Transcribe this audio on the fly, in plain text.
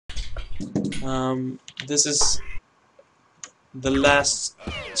This is the last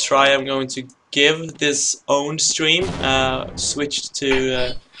try I'm going to give this owned stream. Switched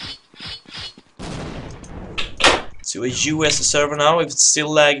to a US server now. If it's still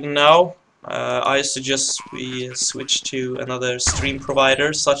lagging now, I suggest we switch to another stream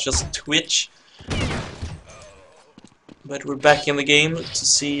provider such as Twitch. But we're back in the game to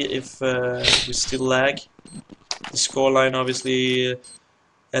see if we still lag. The scoreline obviously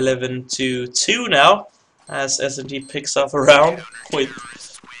 11-2 now, as SNT picks up a round with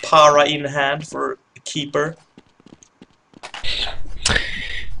Para in hand for a keeper.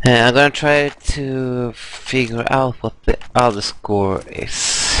 I'm gonna try to figure out what the other score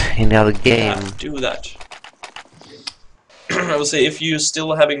is in the other game. Yeah, do that. I would say if you're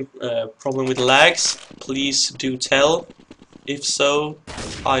still having a problem with lags, please do tell. If so,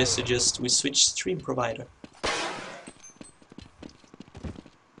 I suggest we switch stream provider.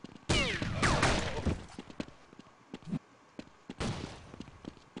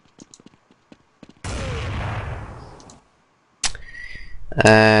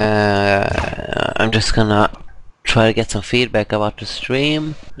 I'm just gonna try to get some feedback about the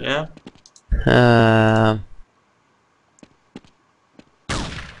stream. Yeah. Can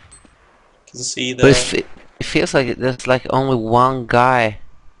see the. But it feels like there's like only one guy.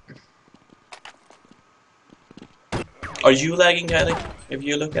 Are you lagging, Kylie? If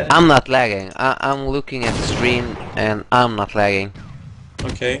you look at it. I'm not lagging. I'm looking at the stream and I'm not lagging.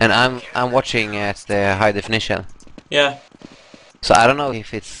 Okay. And I'm watching at the high definition. Yeah. So I don't know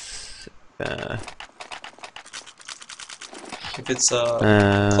if it's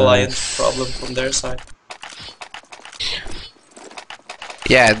a client problem from their side.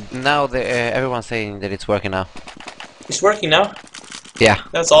 Yeah, now everyone's saying that it's working now. It's working now? Yeah.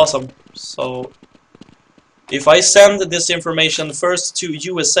 That's awesome. So, if I send this information first to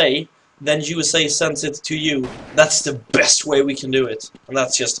USA, then USA sends it to you. That's the best way we can do it. And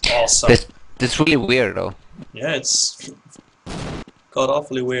that's just awesome. That's really weird though. Yeah, it's god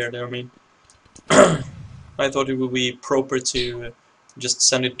awfully weird, I mean. I thought it would be proper to just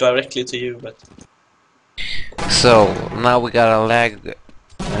send it directly to you, but... So, now we got a lag,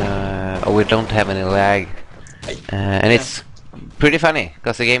 or we don't have any lag, and it's pretty funny,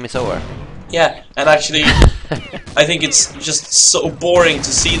 because the game is over. Yeah, and actually, I think it's just so boring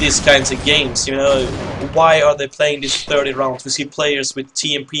to see these kinds of games, you know. Why are they playing these 30 rounds? We see players with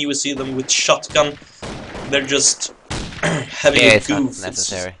TMP, we see them with shotgun. They're just having a goof. It's not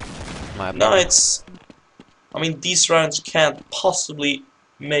necessary. No, it's... I mean, these rounds can't possibly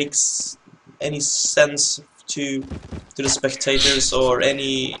make any sense to the spectators or in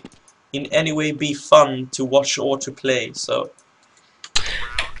any way be fun to watch or to play, so...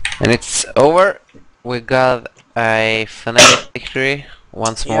 And it's over. We got a FNATIC victory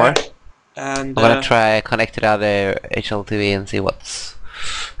once more. And I'm gonna try connect to the other HLTV and see what's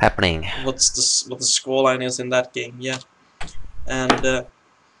happening. What the scoreline is in that game, yeah. And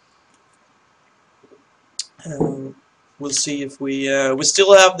we'll see if we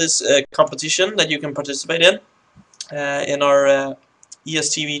still have this competition that you can participate in our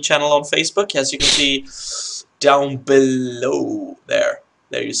ESTV channel on Facebook, as you can see down below there.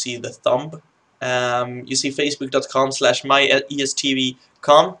 There you see the thumb. You see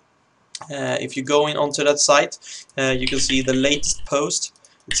facebook.com/myESTV.com. If you go in onto that site, you can see the latest post.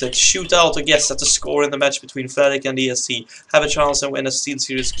 It said, shootout or guess at the score in the match between FNATIC and EST. Have a chance and win a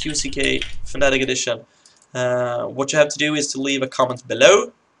SteelSeries QCK FNATIC edition. What you have to do is to leave a comment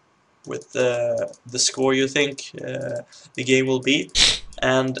below with the score you think the game will be,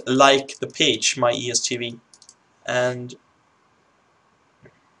 and like the page, myESTV. And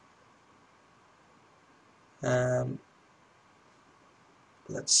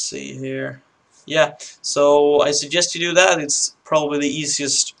let's see here. Yeah, so I suggest you do that. It's probably the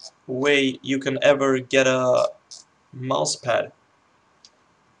easiest way you can ever get a mouse pad.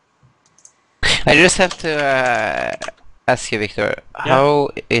 I just have to ask you, Victor,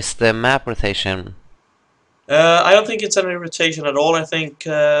 how is the map rotation? I don't think it's any rotation at all. I think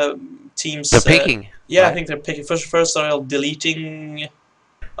teams... They're picking? Yeah, right. I think they're picking. First they're deleting...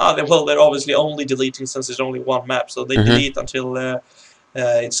 well, they're obviously only deleting since there's only one map, so they delete until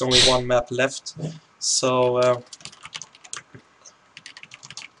it's only one map left. So...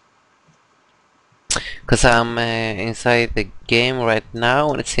 Because I'm inside the game right now,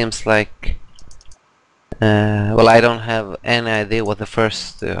 and it seems like... well, I don't have any idea what the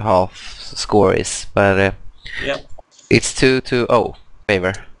first half score is, but it's 2-0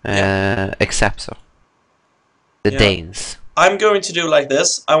 favor, except so the Danes. I'm going to do like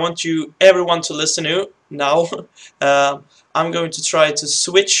this. I want everyone to listen to now. I'm going to try to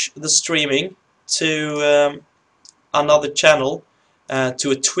switch the streaming to another channel,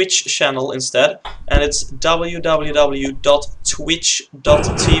 to a Twitch channel instead, and it's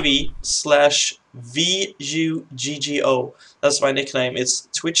www.twitch.tv/VUGGO. That's my nickname. It's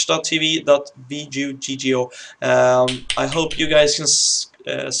twitch.tv.VUGGO. I hope you guys can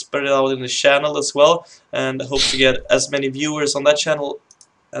spread it out in the channel as well, and hope to get as many viewers on that channel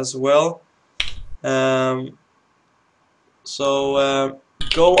as well. So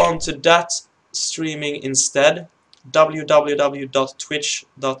go on to that streaming instead,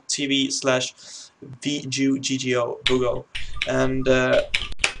 www.twitch.tv/VUGGO, and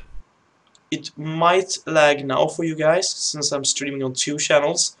it might lag now for you guys since I'm streaming on 2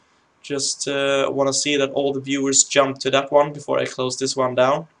 channels. Just want to see that all the viewers jump to that one before I close this one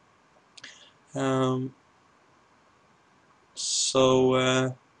down.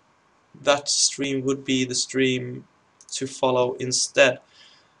 So that stream would be the stream to follow instead.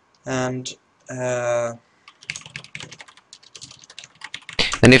 And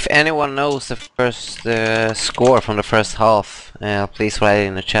if anyone knows the first score from the first half, please write it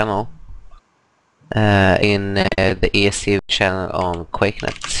in the channel, in the ESTV channel on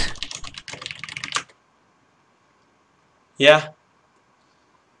QuakeNet. yeah,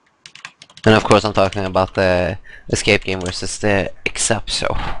 And of course I'm talking about the escape game versus the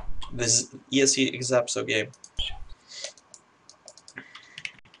Exapso. this is ESC Exapso game.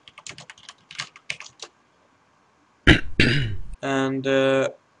 And I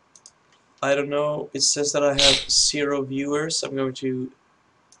don't know, it says that I have 0 viewers. I'm going to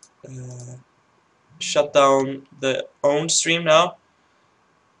shut down the own stream now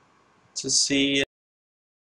to see